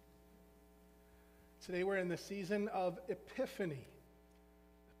Today we're in the season of Epiphany.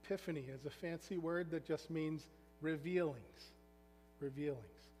 Epiphany is a fancy word that just means revealings. Revealings.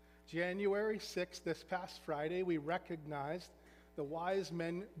 January 6th, this past Friday, we recognized the wise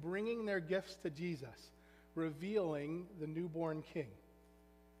men bringing their gifts to Jesus, revealing the newborn king.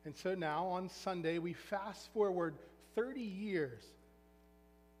 And so now on Sunday, we fast forward 30 years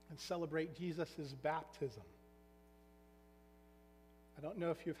and celebrate Jesus' baptism. I don't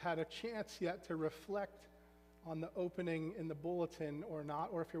know if you've had a chance yet to reflect on the opening in the bulletin or not,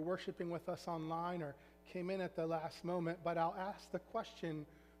 or if you're worshiping with us online or came in at the last moment, but I'll ask the question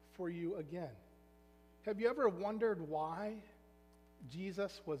for you again. Have you ever wondered why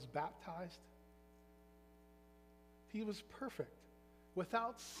Jesus was baptized? He was perfect,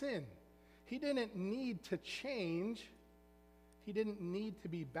 without sin. He didn't need to change. He didn't need to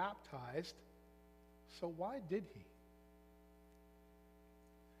be baptized. So why did he?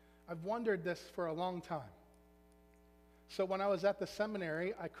 I've wondered this for a long time. So when I was at the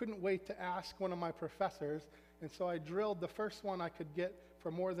seminary, I couldn't wait to ask one of my professors, and so I drilled the first one I could get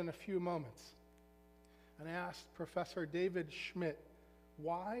for more than a few moments. And I asked Professor David Schmidt,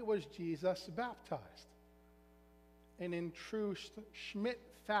 why was Jesus baptized? And in true Schmidt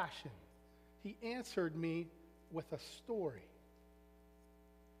fashion, he answered me with a story.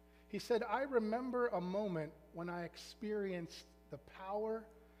 He said, I remember a moment when I experienced the power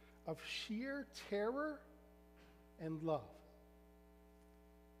of sheer terror and love.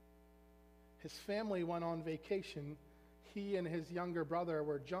 His family went on vacation. He and his younger brother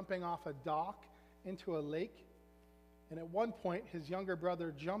were jumping off a dock into a lake, and at one point his younger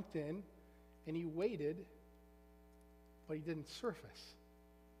brother jumped in and he waded, but he didn't surface.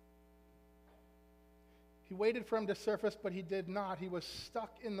 He waited for him to surface, but he did not. He was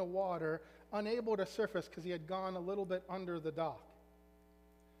stuck in the water, unable to surface because he had gone a little bit under the dock.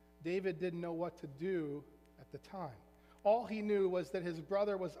 David didn't know what to do at the time. All he knew was that his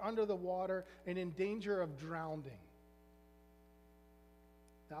brother was under the water and in danger of drowning.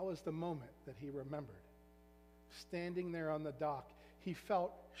 That was the moment that he remembered. Standing there on the dock, he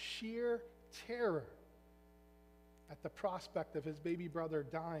felt sheer terror at the prospect of his baby brother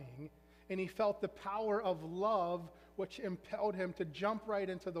dying, and he felt the power of love which impelled him to jump right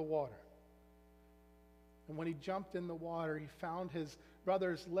into the water. And when he jumped in the water, he found his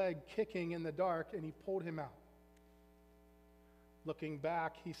brother's leg kicking in the dark, and he pulled him out. Looking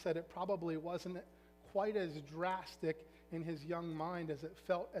back, he said it probably wasn't quite as drastic in his young mind as it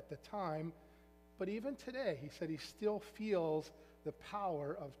felt at the time, but even today, he said he still feels the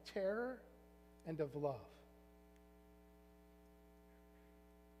power of terror and of love.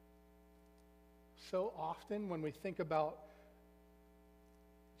 So often when we think about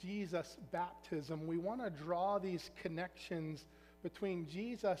Jesus' baptism, we want to draw these connections between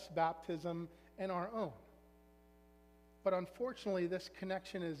Jesus' baptism and our own. But unfortunately, this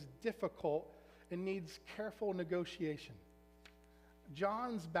connection is difficult and needs careful negotiation.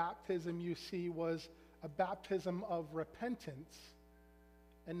 John's baptism, you see, was a baptism of repentance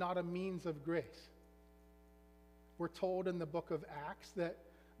and not a means of grace. We're told in the book of Acts that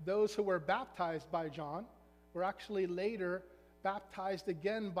those who were baptized by John were actually later baptized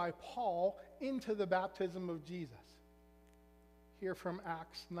again by Paul into the baptism of Jesus. Hear from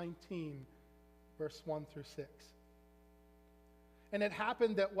Acts 19, verse 1 through 6. And it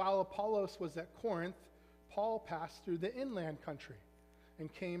happened that while Apollos was at Corinth, Paul passed through the inland country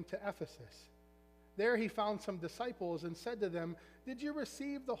and came to Ephesus. There he found some disciples and said to them, "Did you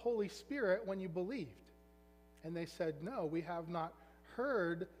receive the Holy Spirit when you believed?" And they said, "No, we have not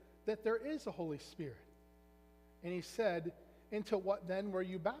heard that there is a Holy Spirit." And he said, "Into what then were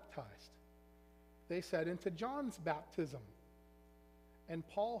you baptized?" They said, "Into John's baptism." And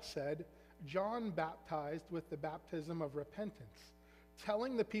Paul said, "John baptized with the baptism of repentance,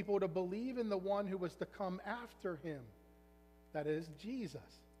 telling the people to believe in the one who was to come after him, that is,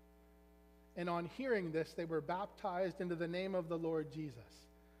 Jesus." And on hearing this, they were baptized into the name of the Lord Jesus.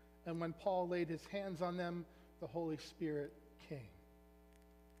 And when Paul laid his hands on them, the Holy Spirit came.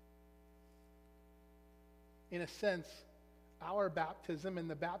 In a sense, our baptism and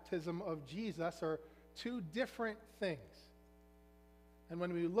the baptism of Jesus are two different things. And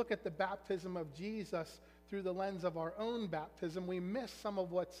when we look at the baptism of Jesus through the lens of our own baptism, we miss some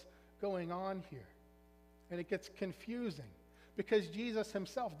of what's going on here. And it gets confusing because Jesus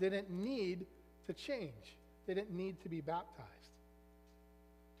himself didn't need to change, didn't need to be baptized.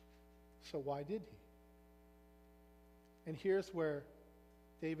 So why did he? And here's where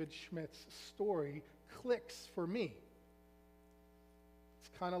David Schmidt's story clicks for me. It's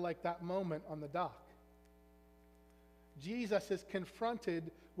kind of like that moment on the dock. Jesus is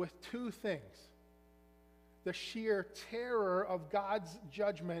confronted with two things. the sheer terror of God's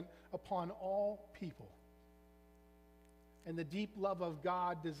judgment upon all people, and the deep love of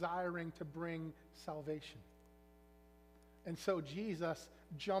God desiring to bring salvation. And so Jesus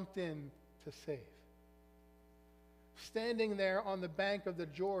jumped in to save. Standing there on the bank of the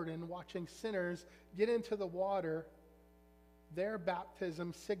Jordan, watching sinners get into the water, their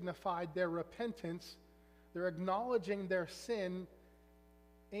baptism signified their repentance, their acknowledging their sin,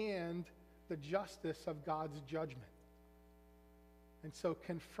 and the justice of God's judgment. And so,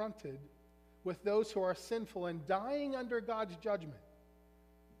 confronted with those who are sinful and dying under God's judgment,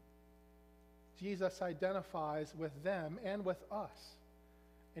 Jesus identifies with them and with us,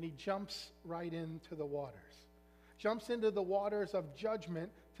 and he jumps right into the waters. Jumps into the waters of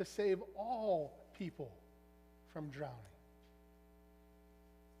judgment to save all people from drowning.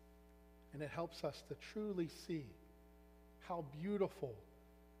 And it helps us to truly see how beautiful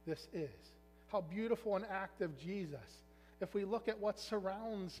this is. How beautiful an act of Jesus. If we look at what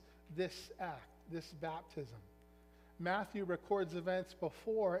surrounds this act, this baptism. Matthew records events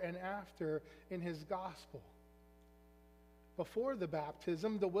before and after in his gospel. Before the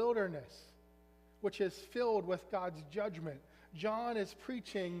baptism, the wilderness, which is filled with God's judgment. John is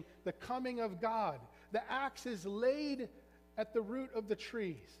preaching the coming of God. The axe is laid at the root of the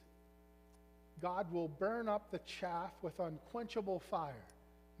trees. God will burn up the chaff with unquenchable fire,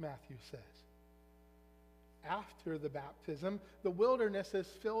 Matthew says. After the baptism, the wilderness is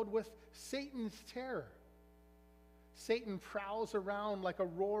filled with Satan's terror. Satan prowls around like a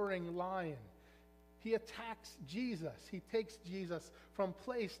roaring lion. He attacks Jesus. He takes Jesus from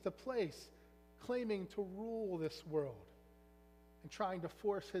place to place, claiming to rule this world and trying to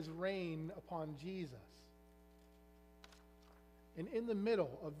force his reign upon Jesus. And in the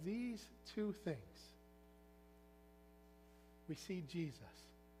middle of these two things, we see Jesus,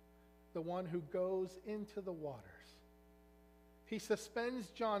 the one who goes into the waters. He suspends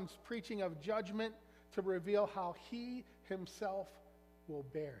John's preaching of judgment to reveal how he himself will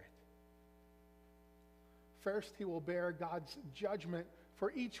bear it. First, he will bear God's judgment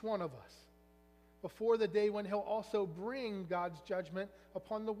for each one of us before the day when he'll also bring God's judgment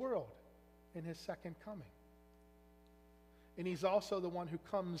upon the world in his second coming. And he's also the one who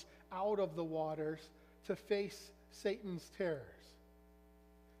comes out of the waters to face Satan's terrors.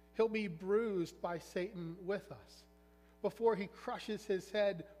 He'll be bruised by Satan with us before he crushes his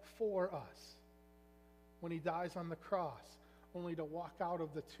head for us when he dies on the cross, only to walk out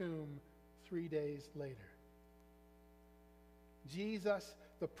of the tomb 3 days later. Jesus,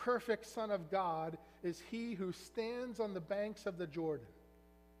 the perfect Son of God, is he who stands on the banks of the Jordan.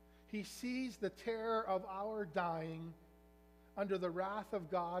 He sees the terror of our dying under the wrath of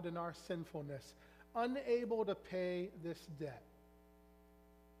God and our sinfulness, unable to pay this debt.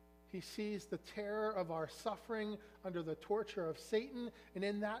 He sees the terror of our suffering under the torture of Satan, and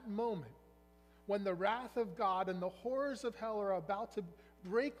in that moment, when the wrath of God and the horrors of hell are about to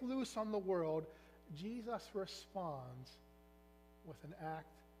break loose on the world, Jesus responds with an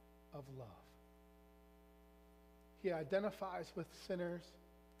act of love. He identifies with sinners.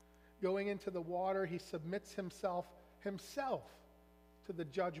 Going into the water, he submits himself to the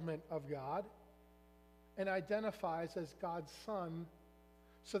judgment of God and identifies as God's Son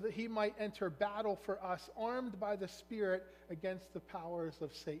so that he might enter battle for us, armed by the Spirit against the powers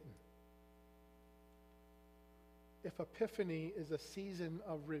of Satan. If Epiphany is a season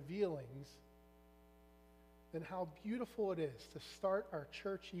of revealings, then how beautiful it is to start our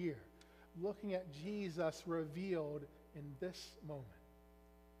church year looking at Jesus revealed in this moment,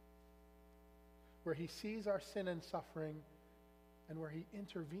 where he sees our sin and suffering and where he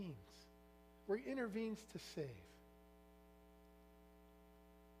intervenes to save.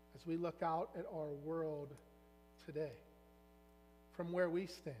 As we look out at our world today, from where we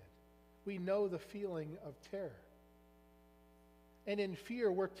stand, we know the feeling of terror. And in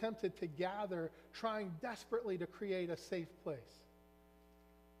fear, we're tempted to gather, trying desperately to create a safe place.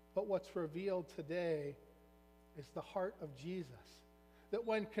 But what's revealed today is the heart of Jesus, that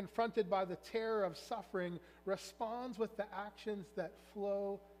when confronted by the terror of suffering, responds with the actions that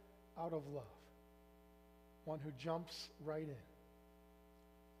flow out of love. One who jumps right in.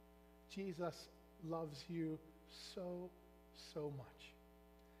 Jesus loves you so, so much.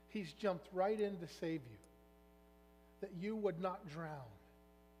 He's jumped right in to save you, that you would not drown,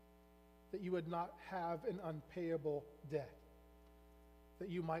 that you would not have an unpayable debt, that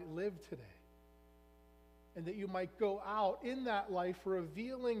you might live today, and that you might go out in that life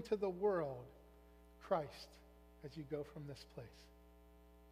revealing to the world Christ as you go from this place.